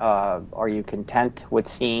it? Are you content with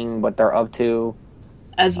seeing what they're up to?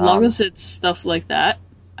 As long as it's stuff like that,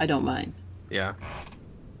 I don't mind. Yeah.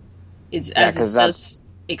 It's Yeah, as 'cause it's that's- just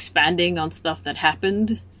expanding on stuff that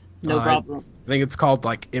happened, no I problem. think it's called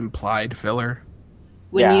like implied filler.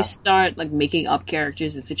 When Yeah. you start like making up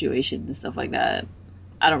characters and situations and stuff like that,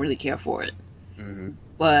 I don't really care for it. Mm-hmm.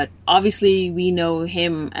 But obviously, we know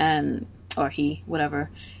him or he, whatever.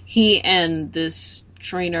 He and this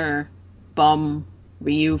trainer bum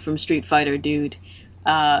Ryu from Street Fighter dude.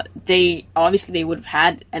 They would have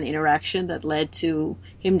had an interaction that led to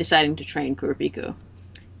him deciding to train Kurapika.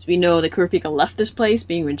 So we know that Kurapika left this place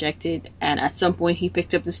being rejected, and at some point he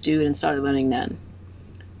picked up this dude and started learning Nen.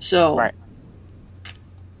 So Right.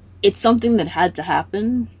 it's something that had to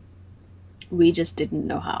happen. We just didn't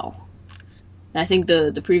know how. And I think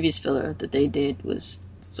the previous filler that they did was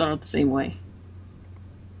sort of the same way.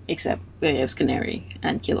 Except it was Canary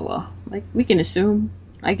and Killua. Like, we can assume,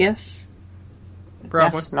 I guess.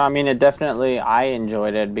 Probably. Yes. No, I mean, I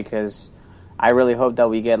enjoyed it because I really hope that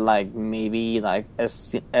we get, like, maybe, like,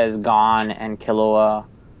 as Gon and Killua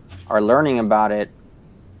are learning about it,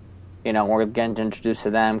 you know, we're getting introduced to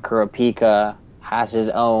them. Kurapika has his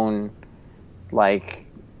own, like,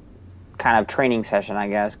 kind of training session, I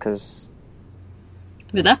guess, because...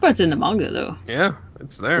 But that part's in the manga, though. Yeah,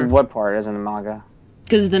 it's there. What part is in the manga?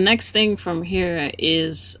 Because the next thing from here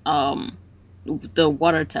is the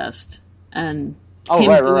water test. And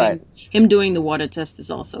him doing the water test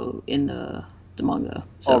is also in the manga.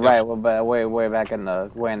 So, Right, well, but way back in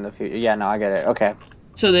the future. Yeah, no, I get it. Okay.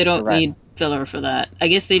 So they don't Right. need filler for that. I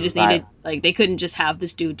guess they just Right. needed, like, they couldn't just have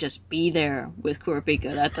this dude just be there with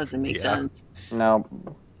Kurapika. That doesn't make Yeah. sense. No.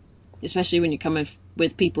 Especially when you're coming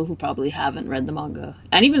with people who probably haven't read the manga.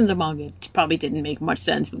 And even the manga probably didn't make much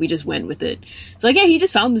sense, but we just went with it. It's like, yeah, he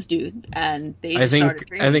just found this dude, and they just started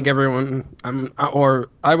training. I think everyone.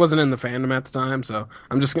 I wasn't in the fandom at the time, so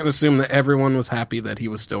I'm just gonna assume that everyone was happy that he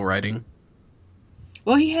was still writing.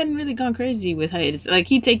 Well, he hadn't really gone crazy with hiatus. Like,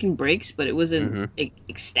 he'd taken breaks, but it wasn't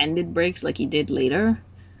extended breaks like he did later.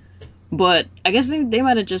 But I guess they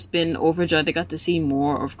might have just been overjoyed they got to see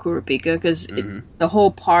more of Kurapika, because the whole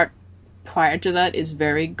part prior to that is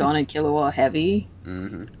very Gon and Killua heavy.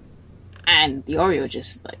 And the Oreo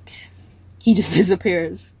just, like, he just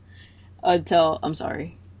disappears until, I'm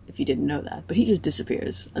sorry if you didn't know that, but he just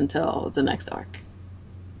disappears until the next arc.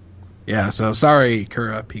 Yeah. So sorry,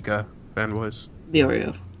 Kurapika fanboys. The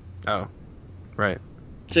Oreo. Oh, right.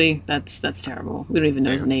 See, that's terrible. We don't even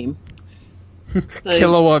know his name. So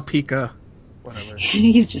Killua Pika. Whatever.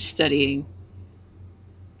 he's just studying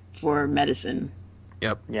for medicine.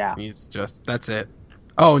 Yep. Yeah. That's it.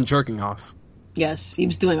 Oh, and jerking off. Yes, he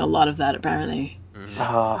was doing a lot of that apparently.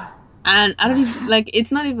 Oh, And I don't even, like,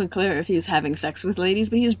 it's not even clear if he was having sex with ladies,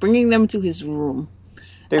 but he was bringing them to his room.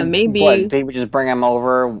 dude, And maybe- what, they would just bring him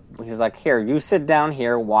over. He's like, "Here, you sit down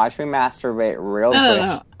here, watch me masturbate real quick."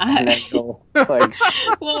 No. And then go, like,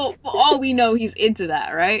 Well, for all we know, he's into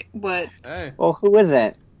that, right? But Hey. well, who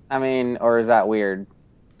isn't? I mean, or is that weird?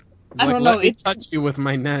 I don't know. Let me touch you with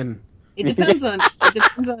my nen. it depends on,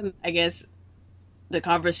 I guess, the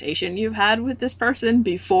conversation you've had with this person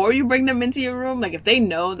before you bring them into your room. Like, if they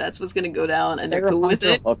know that's what's going to go down and they're cool with Hunter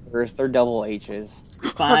it, hookers. They're double H's.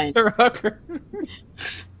 fine. Hunter Hooker.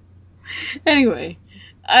 Anyway,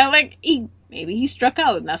 maybe he struck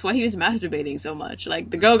out, and that's why he was masturbating so much. Like,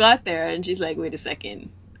 the girl got there, and she's like, "Wait a second,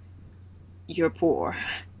 you're poor."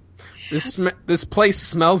 This place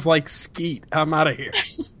smells like skeet. I'm out of here.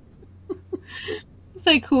 It's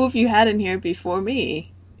like, who have you had in here before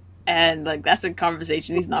me? And, like, that's a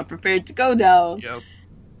conversation he's not prepared to go down. Yep.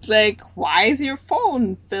 It's like, why is your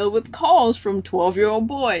phone filled with calls from 12-year-old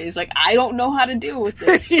boys? Like, I don't know how to deal with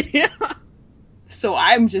this. Yeah. So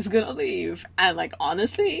I'm just gonna leave. And, like,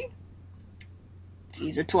 honestly,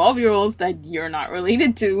 these are 12-year-olds that you're not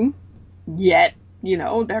related to yet. You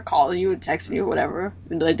know, they're calling you and texting you or whatever.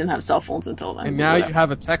 Even though they didn't have cell phones until then. And now you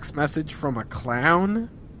have a text message from a clown?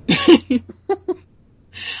 I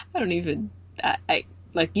don't even...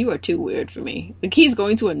 Like, you are too weird for me. Like, he's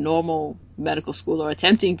going to a normal medical school or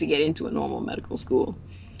attempting to get into a normal medical school.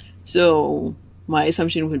 So, my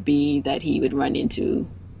assumption would be that he would run into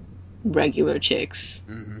regular chicks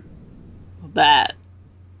that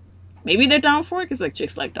maybe they're down for it because, like,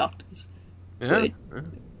 chicks like doctors. Yeah. But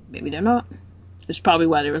maybe they're not. That's probably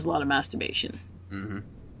why there was a lot of masturbation.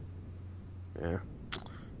 Yeah.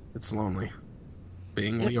 It's lonely.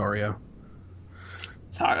 Being Leorio.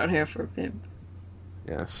 It's hard out here for a pimp.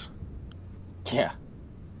 Yes. Yeah.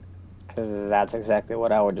 Because that's exactly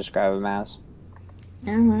what I would describe him as.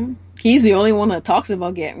 He's the only one that talks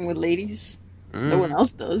about getting with ladies. No one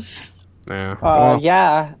else does. Yeah.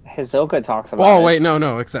 Yeah, Hisoka talks about Oh, it. wait,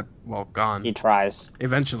 no, except, Gon. He tries.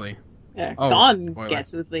 Eventually. Yeah, Oh, Gon spoiler.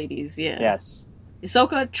 gets with ladies, yeah. Yes.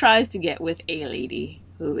 Hisoka tries to get with a lady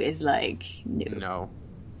who is like, no. No.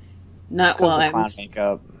 Not Because while the I'm clown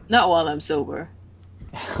makeup. not while I'm sober.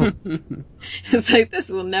 It's like, this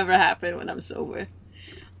will never happen when I'm sober.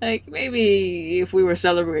 Like, maybe if we were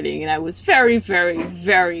celebrating and I was very, very,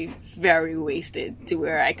 very, very wasted to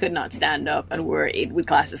where I could not stand up and where it would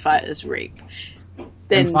classify as rape.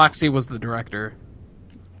 Then, And Foxy was the director.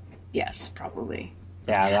 yes, probably.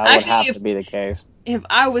 Yeah, that Actually, would have to be the case. If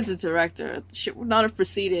I was the director, shit would not have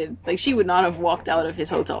proceeded. Like, she would not have walked out of his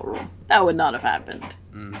hotel room. That would not have happened.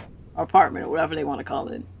 Or apartment, or whatever they want to call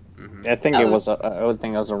it. I think it was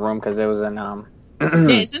a room because it was in Yeah,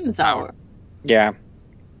 it's in the tower. Yeah.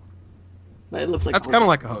 But it looks like That's kind of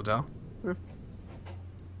like a hotel.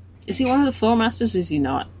 Is he one of the floor masters or is he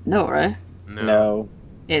not? No, right? No.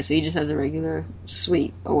 Yeah, so he just has a regular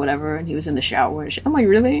suite or whatever, and he was in the shower. I'm like,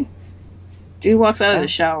 really? Dude walks out of the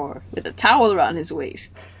shower with a towel around his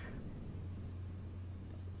waist.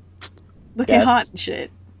 Looking Yes. hot and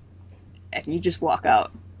shit. And you just walk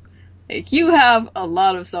out. Like, you have a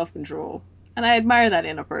lot of self-control. And I admire that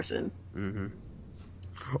in a person.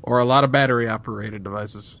 Or a lot of battery operated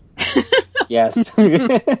devices. Yes.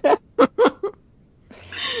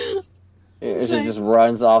 She just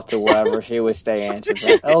runs off to wherever she was staying. She's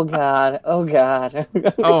like, oh god, oh god.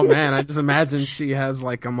 Oh man, I just imagine she has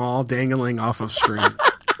like them all dangling off of string.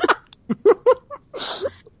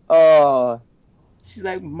 Oh. She's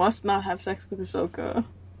like, must not have sex with Ahsoka.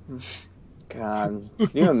 God, can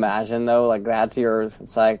you imagine though? Like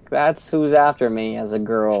it's like that's who's after me as a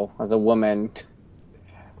girl, as a woman,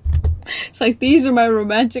 It's like, these are my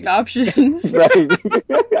romantic options. right?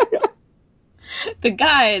 The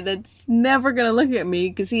guy that's never gonna look at me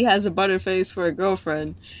because he has a butterface for a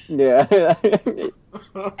girlfriend, Yeah.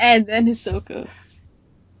 and then Hisoka.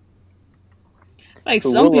 It's like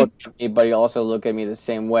Who some will look people, at me, but he also look at me the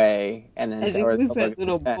same way, and then as he or looks they'll at look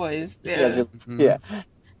little at boys. yeah, Yeah, yeah.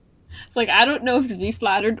 it's like, I don't know if to be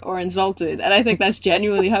flattered or insulted, and I think that's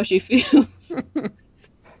genuinely how she feels. You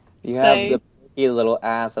It's have the like, picky little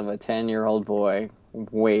ass of a 10-year-old boy.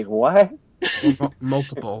 Wait, what?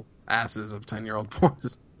 Multiple asses of 10-year-old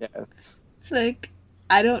boys. Yes. it's like,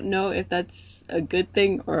 I don't know if that's a good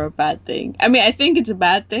thing or a bad thing. I mean, I think it's a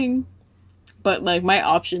bad thing, but like, my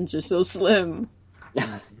options are so slim.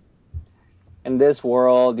 In this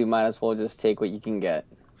world, you might as well just take what you can get.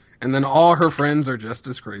 And then all her friends are just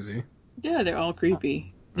as crazy. Yeah, they're all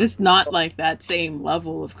creepy. Just not like that same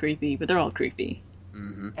level of creepy, but they're all creepy.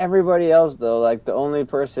 Mm-hmm. Everybody else, though, like the only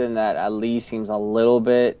person that at least seems a little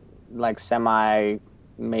bit like semi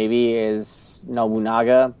maybe is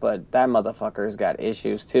Nobunaga, but that motherfucker's got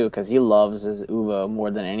issues too because he loves his Uva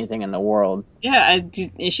more than anything in the world. Yeah,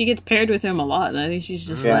 and she gets paired with him a lot, and I think she's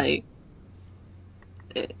just Yeah. like,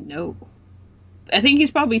 no. I think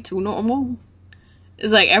he's probably too normal.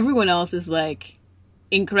 It's like everyone else is like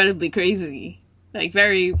incredibly crazy, like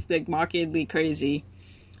very like markedly crazy.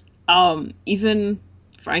 Even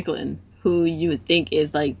Franklin, who you would think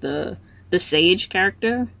is like the sage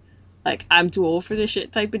character, like I'm too old for this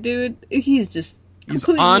shit type of dude. He's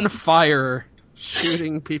Completely, on fire,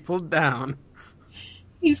 shooting people down.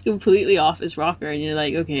 he's completely off his rocker, and you're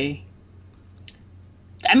like, okay.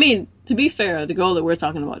 I mean, to be fair, the girl that we're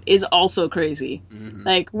talking about is also crazy. Mm-hmm.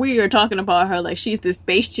 Like, we are talking about her like she's this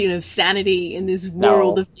bastion of sanity in this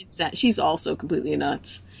world No. of insanity. She's also completely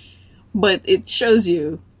nuts. But it shows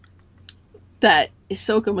you that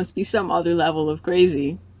Ahsoka must be some other level of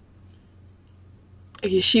crazy.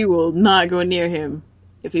 She will not go near him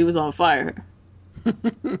if he was on fire.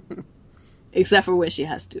 Except for when she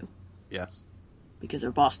has to. Yes. Because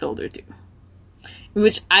her boss told her to.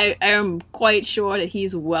 Which I am quite sure that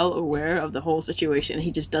he's well aware of the whole situation.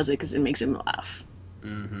 He just does it because it makes him laugh.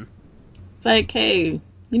 Mm-hmm. It's like, hey,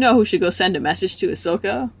 you know who should go send a message to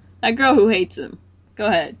Ahsoka? That girl who hates him. Go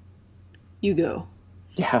ahead. You go.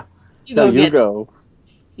 Yeah. You No, go you get go.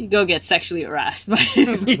 you go get sexually harassed by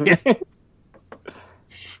him. Yeah.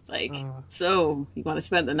 Like, so, you want to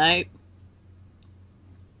spend the night?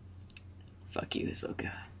 Fuck you,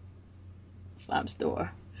 Ahsoka. Slams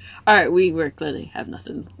door. Alright, we're clearly have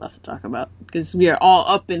nothing left to talk about. Because we are all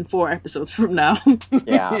up in 4 episodes from now.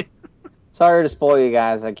 Yeah. Sorry to spoil you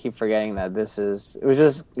guys. I keep forgetting that it was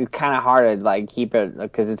just kind of hard to like keep it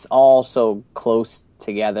because it's all so close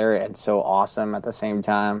together and so awesome at the same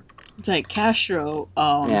time. It's like Castro,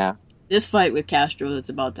 Yeah. this fight with Castro that's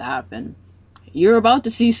about to happen. You're about to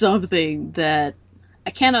see something that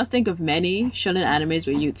I cannot think of many shonen animes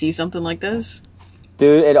where you'd see something like this.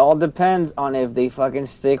 Dude, it all depends on if they fucking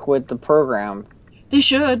stick with the program. They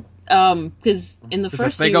should, because in the Because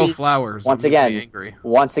first if they series, go flowers, Once I'm gonna again, be angry.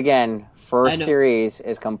 I first know. series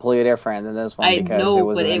is completely different than this one I because know, it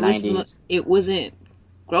was but in the 90s. it wasn't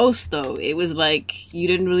gross though. It was like you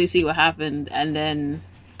didn't really see what happened, and then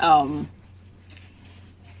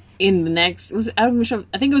in the next I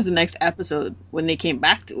think it was the next episode when they came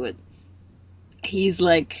back to it. He's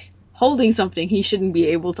like holding something he shouldn't be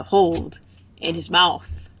able to hold in his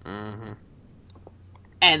mouth, Mm-hmm.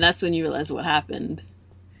 and that's when you realize what happened.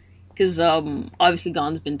 Because obviously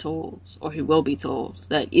Gon's been told, or he will be told,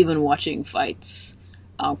 that even watching fights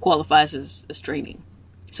qualifies as training.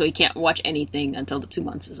 So he can't watch anything until the 2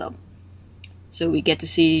 months is up. So we get to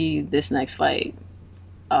see this next fight.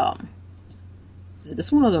 Is it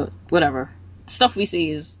this one or the whatever? Stuff we see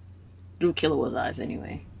is through Killua's eyes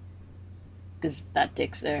anyway. Because that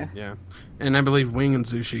dick's there. Yeah. And I believe Wing and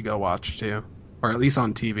Zushi go watch too. Or at least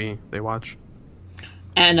on TV they watch.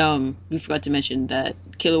 And we forgot to mention that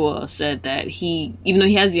Killua said that he, even though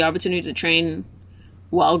he has the opportunity to train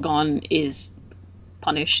while Gon is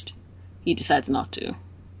punished, he decides not to.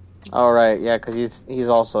 Oh, right, yeah, because he's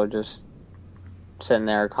also just sitting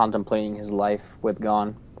there contemplating his life with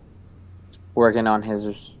Gon, working on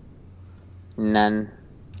his Nen.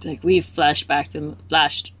 It's like we've flashed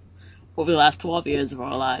over the last 12 years of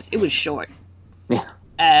our lives. It was short. Yeah.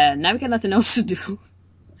 And now we got nothing else to do.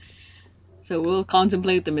 So we'll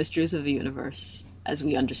contemplate the mysteries of the universe as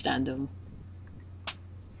we understand them.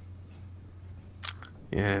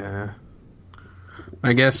 Yeah.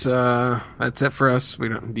 I guess that's it for us.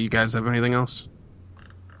 Do you guys have anything else?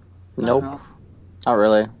 Nope. Not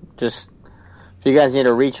really. Just if you guys need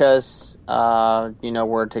to reach us, you know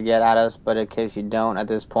where to get at us. But in case you don't at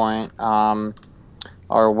this point, our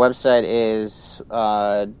website is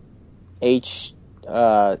HXH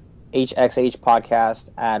podcast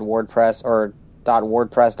at WordPress or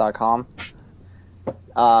 .wordpress.com.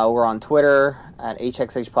 We're on Twitter at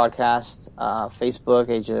HXH podcast, Facebook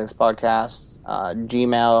HXH podcast,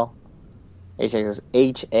 Gmail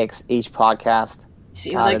HXH podcast.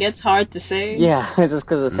 See, that gets hard to say. Yeah, it's just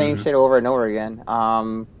because the same shit over and over again.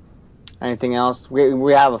 Anything else?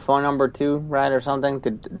 We have a phone number too, right, or something?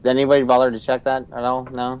 Did anybody bother to check that at all?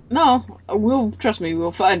 No. No, trust me,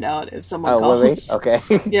 we'll find out if someone calls. Will we? Okay.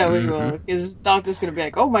 Yeah, we will, because Doctor's gonna be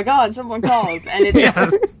like, "Oh my God, someone called," and it's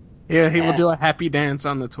yes. Yeah, he will do a happy dance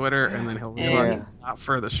on the Twitter, and then he'll realize it's not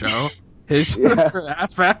for the show. His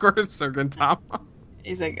ass backwards or Gintama.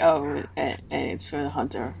 He's like, "Oh, and it's for the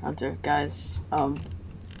Hunter guys.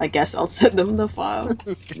 I guess I'll send them the file."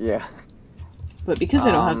 Yeah. But because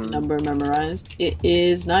I don't have the number memorized, it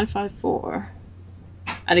is 954.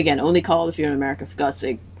 And again, only call if you're in America, for God's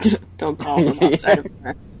sake. Don't call from outside of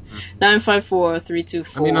America.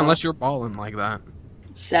 954-324. I mean, unless you're balling like that.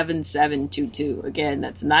 7722. Again,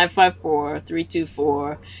 that's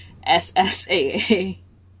 954-324-SSAA.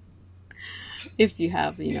 If you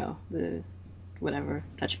have, the whatever,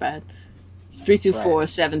 touchpad.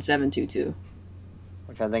 324-7722.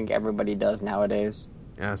 Which I think everybody does nowadays.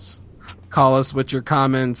 Yes. Call us with your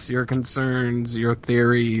comments, your concerns, your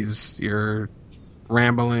theories, your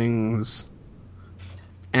ramblings,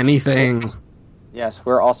 anything. Yes,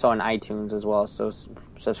 we're also on iTunes as well, so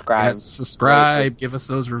subscribe. Yes, subscribe, give us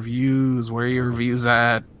those reviews. Where are your reviews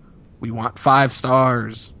at? We want 5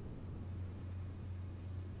 stars.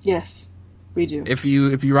 Yes, we do. If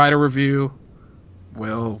you write a review,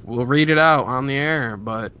 we'll read it out on the air,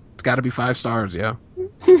 but it's got to be 5 stars, yeah.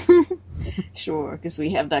 Sure, because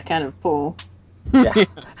we have that kind of pull. Yeah.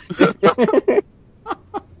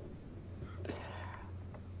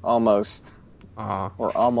 Almost.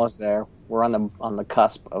 We're almost there. We're on the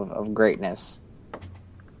cusp of greatness.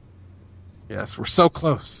 Yes, we're so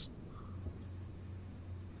close.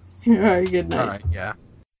 All right, good night. All right, yeah.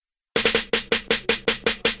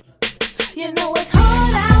 You know it's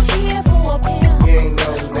hard out here for a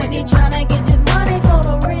pimp when you're trying to get this money for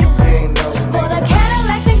the real. For the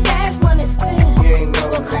Cadillacs and gas money spent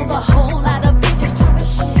will cause a whole lot of bitches dropping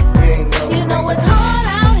shit. You know it's hard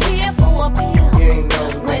out here for a pimp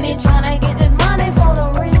when you're trying to get this money for the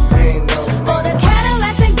real. For the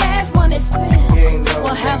Cadillacs and gas money spent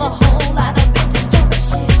will have a whole lot of bitches dropping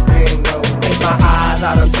shit. In my eyes,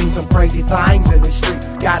 I done seen some crazy things in the streets.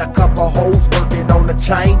 Got a couple hoes working on the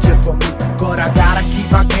chain just for me. But I gotta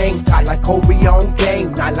keep my game tight like Kobe on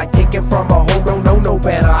game night. Like taking from a hoe, don't know no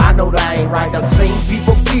better. I know that ain't right. Done seen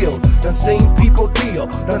people killed, done seen people deal,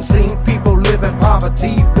 done seen people live in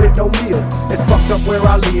poverty with no meals. It's fucked up where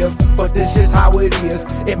I live, but this is how it is.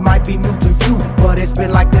 It might be new to you, but it's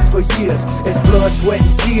been like this for years. It's blood, sweat,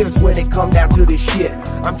 and tears when it come down to this shit.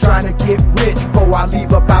 I'm trying to get rich before I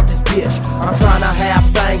leave about this bitch. I'm trying to have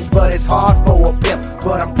things, but it's hard for a pimp.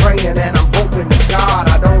 But I'm praying and I'm hoping to God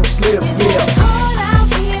I don't